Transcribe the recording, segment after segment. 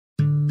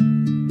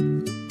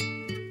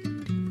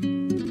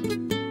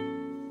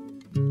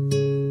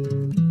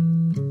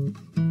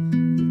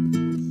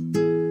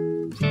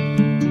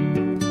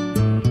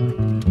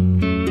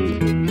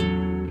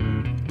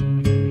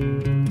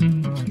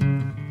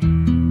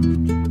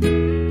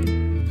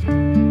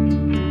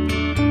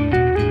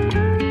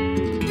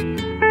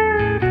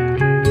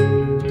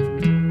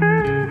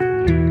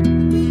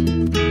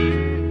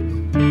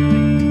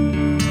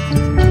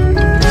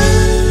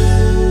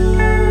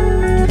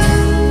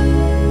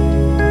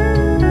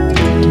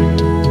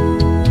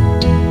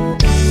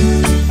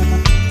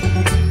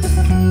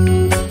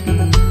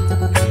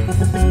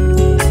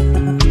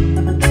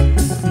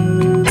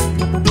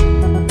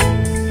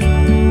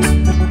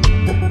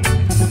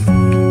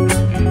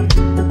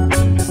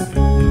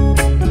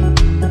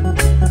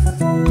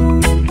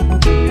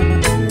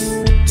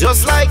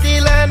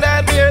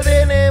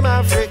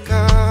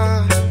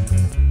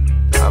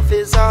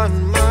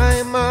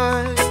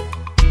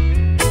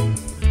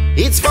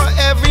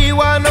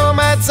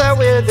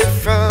further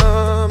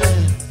from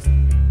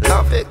it.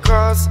 Love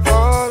across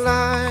all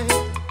lines,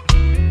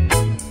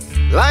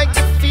 like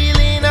the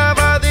feeling of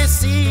how the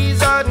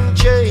seas are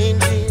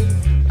changing.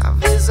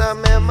 Love is a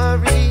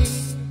memory.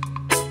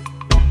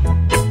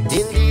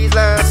 In these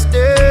last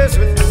days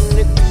when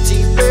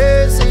iniquity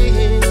plays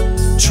in,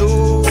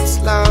 truth's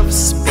love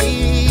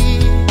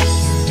speaks.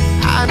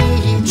 I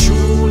need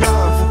true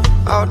love.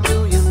 How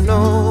do you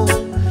know?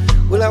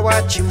 Will I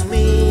what you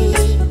mean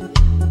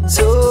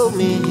to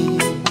me?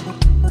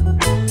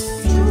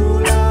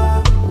 True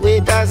love.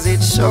 Where does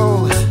it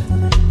show?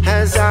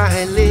 As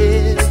I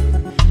live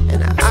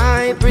and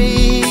I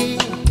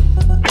breathe.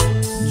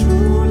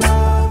 True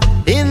love.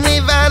 In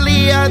the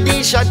valley of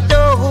the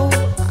shadow,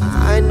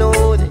 I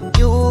know that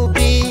you'll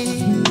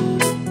be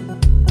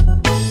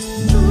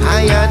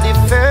higher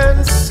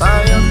defense,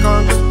 higher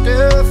conquer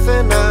death,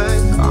 and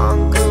I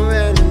conquer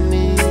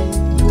enemy.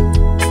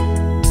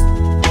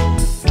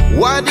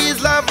 What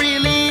is love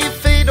really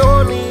if it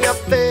only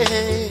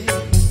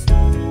affects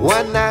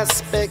one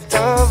aspect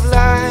of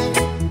life?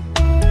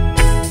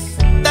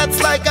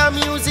 That's like a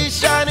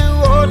musician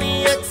who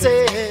only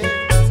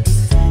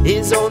accepts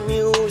his own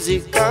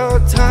musical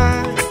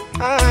time.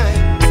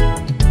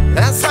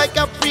 That's like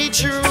a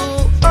preacher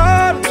who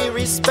only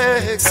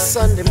respects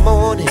Sunday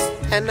morning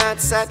and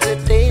not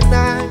Saturday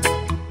night.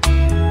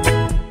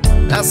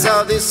 That's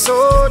how this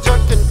soldier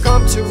can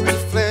come to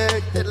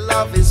reflect that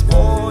love is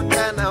more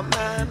than a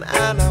man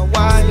and a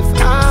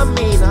wife. I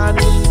mean, I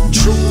need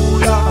true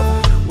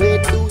love.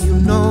 Where do you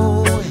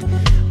know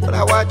what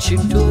I want you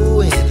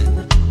doing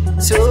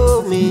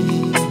to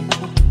me?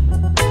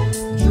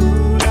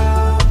 True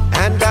love.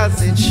 And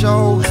does it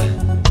show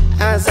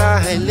as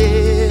I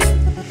live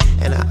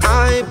and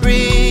I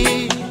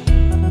breathe?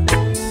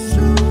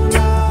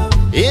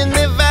 In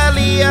the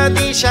valley of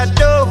the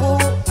shadow,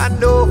 I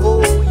know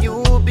who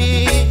you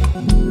be.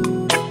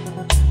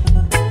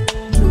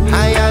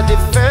 Higher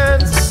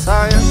defense,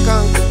 higher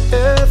conquer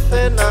death,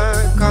 and I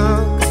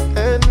conquer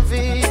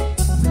envy.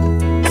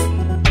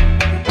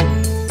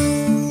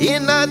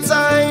 In a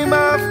time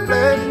of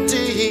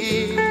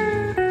plenty,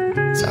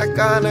 it's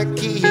gonna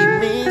keep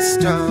me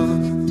strong.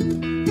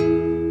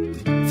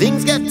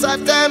 Things get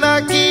tough and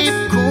I keep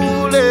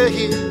cooling.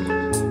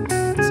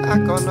 It's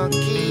gonna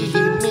keep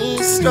me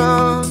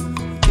strong.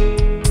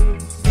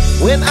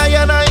 When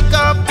I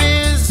cup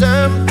is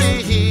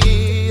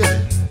empty,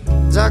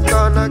 it's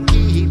gonna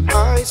keep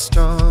I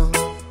strong.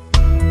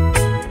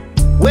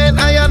 When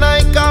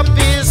I cup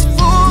is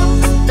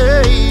full,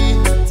 hey,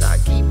 it's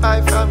keep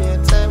I from your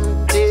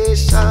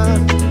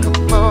temptation.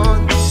 Come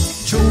on,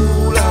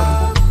 true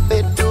love,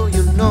 where do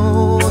you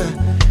know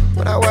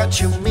what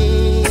you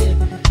mean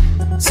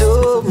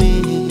to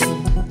me?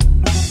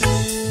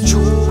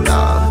 True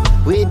love,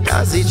 where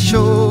does it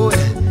show?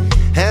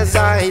 As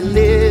I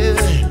live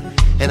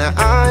and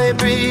I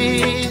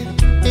breathe.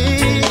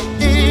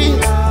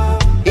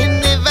 In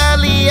the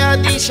valley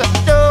of the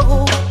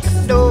shadow,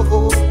 I know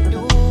who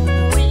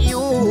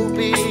you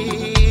be.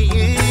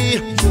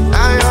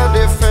 Higher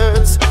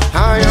defense,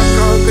 higher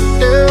conquer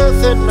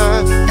death, and I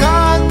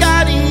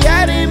conquer the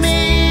enemy.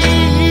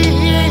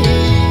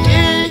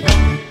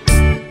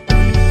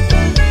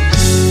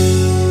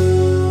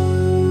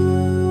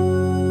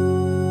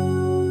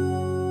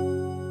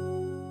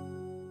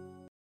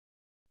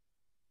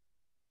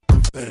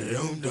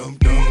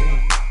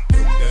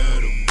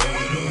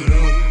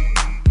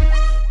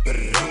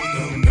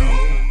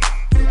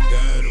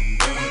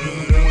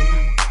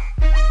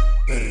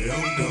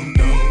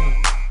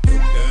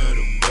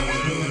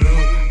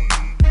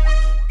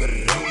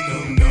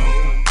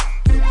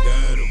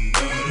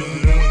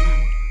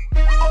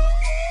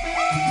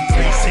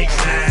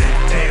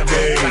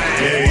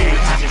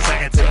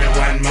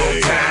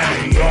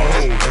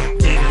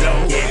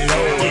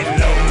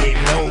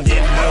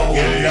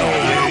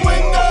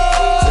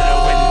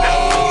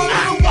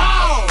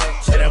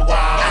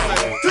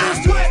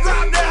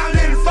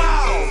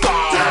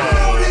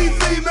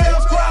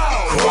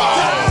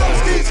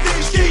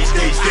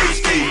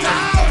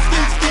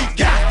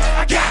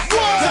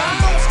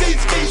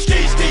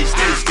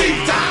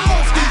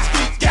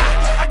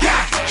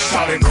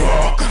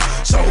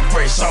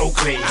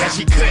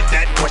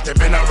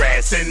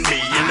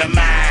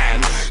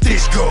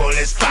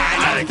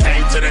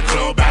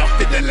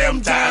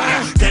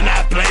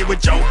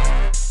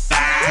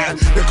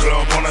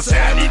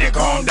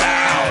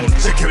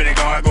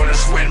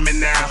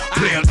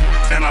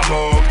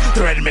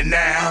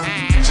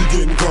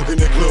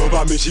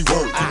 She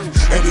work,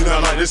 and then I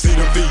like to see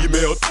the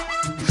female.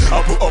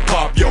 I put a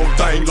pop your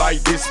thing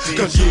like this,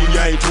 cause you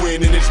ain't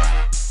twinning it.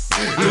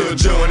 Lil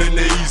John and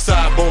the East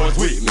Side boys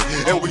with me,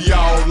 and we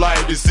all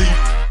like to see.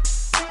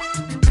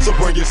 So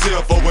bring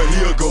yourself over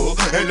here, girl,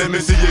 and let me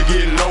see you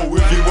get low.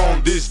 If you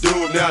want this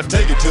dude, now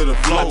take it to the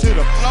floor.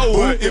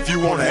 But if you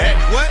wanna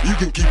act, you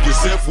can keep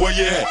yourself where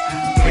you at.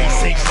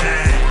 3, 6, 9,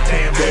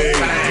 damn, hey,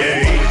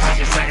 hey.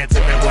 Just sing it to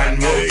me one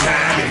more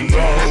time.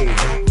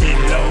 Get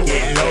low,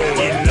 get low.